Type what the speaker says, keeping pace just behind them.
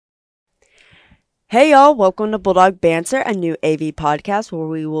Hey y'all, welcome to Bulldog Banter, a new AV podcast where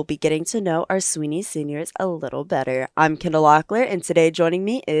we will be getting to know our Sweeny Seniors a little better. I'm Kendall Locklear, and today joining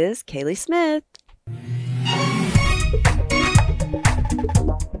me is Kaley Smith.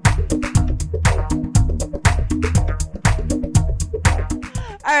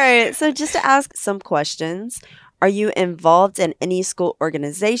 Alright, so just to ask some questions, are you involved in any school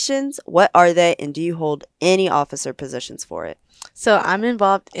organizations? What are they, and do you hold any officer positions for it? So I'm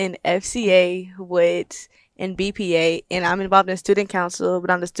involved in FCA, WIT, and BPA, and I'm involved in student council,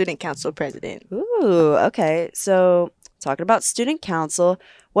 but I'm the student council president. Ooh, okay. So talking about student council,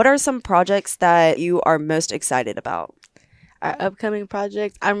 what are some projects that you are most excited about? Our upcoming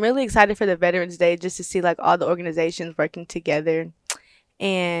project, I'm really excited for the Veterans Day just to see like all the organizations working together.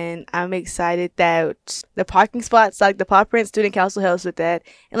 And I'm excited that the parking spots, like the Paw Print Student Council helps with that.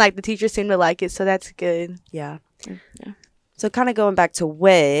 And like the teachers seem to like it, so that's good. Yeah. Yeah. So kind of going back to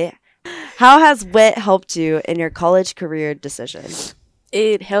WIT, how has WIT helped you in your college career decision?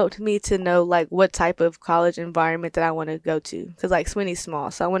 It helped me to know like what type of college environment that I want to go to. Because like Sweeny's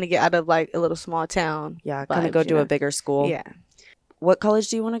small, so I want to get out of like a little small town. Yeah, kind of go to a bigger school. Yeah. What college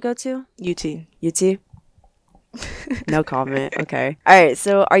do you want to go to? UT. UT? No comment. Okay. All right.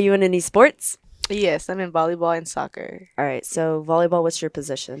 So are you in any sports? Yes, I'm in volleyball and soccer. All right. So volleyball, what's your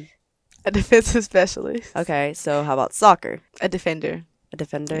position? A defensive specialist. Okay. So how about soccer? A defender. A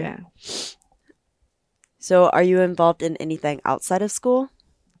defender? Yeah. So are you involved in anything outside of school?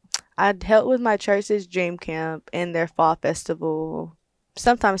 I'd help with my church's dream camp and their fall festival.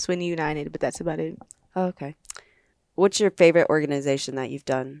 Sometimes Sweeny United, but that's about it. Oh, okay. What's your favorite organization that you've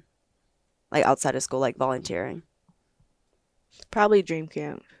done? Like outside of school, like volunteering? Probably dream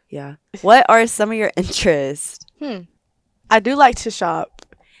camp. Yeah. What are some of your interests? I do like to shop.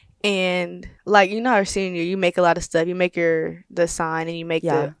 And like, our senior, you make a lot of stuff. You make the sign and you make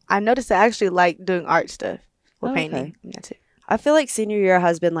I noticed I actually like doing art stuff or painting. Okay. That's it. I feel like senior year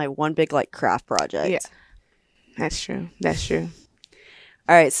has been like one big like craft project. Yeah. That's true.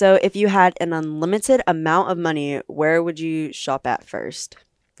 All right. So if you had an unlimited amount of money, where would you shop at first?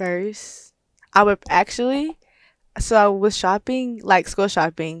 I would actually, so I was shopping, like school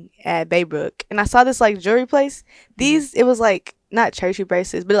shopping at Baybrook, and I saw this like jewelry place. It was like not churchy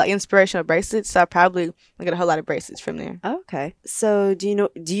bracelets, but like inspirational bracelets. So I probably get a whole lot of bracelets from there. Okay. So do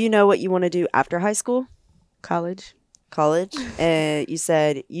you know what you want to do after high school? College. And you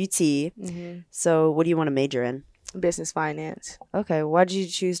said UT. Mm-hmm. So what do you want to major in? Business finance. Okay. Why did you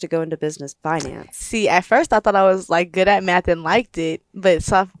choose to go into business finance? See, at first I thought I was like good at math and liked it, but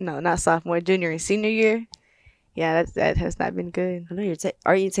not sophomore, junior, and senior year. Yeah, that has not been good. I know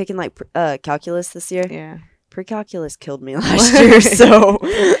are you taking like calculus this year? Yeah. Pre-calculus killed me last year, so.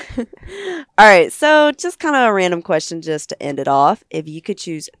 All right, so just kind of a random question just to end it off. If you could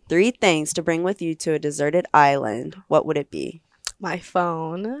choose 3 things to bring with you to a deserted island, what would it be? My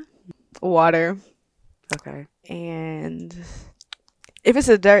phone, water. Okay. And if it's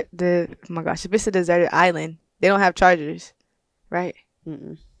a deserted island, they don't have chargers, right?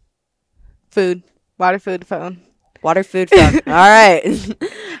 Mm-mm. Food, water, food, phone. Water, food, phone. All right.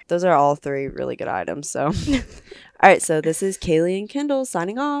 Those are all 3 really good items. So, all right. So this is Kaley and Kendall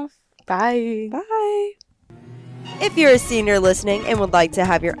signing off. Bye. Bye. If you're a senior listening and would like to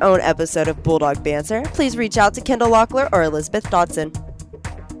have your own episode of Bulldog Banter, please reach out to Kendall Locklear or Elizabeth Dodson.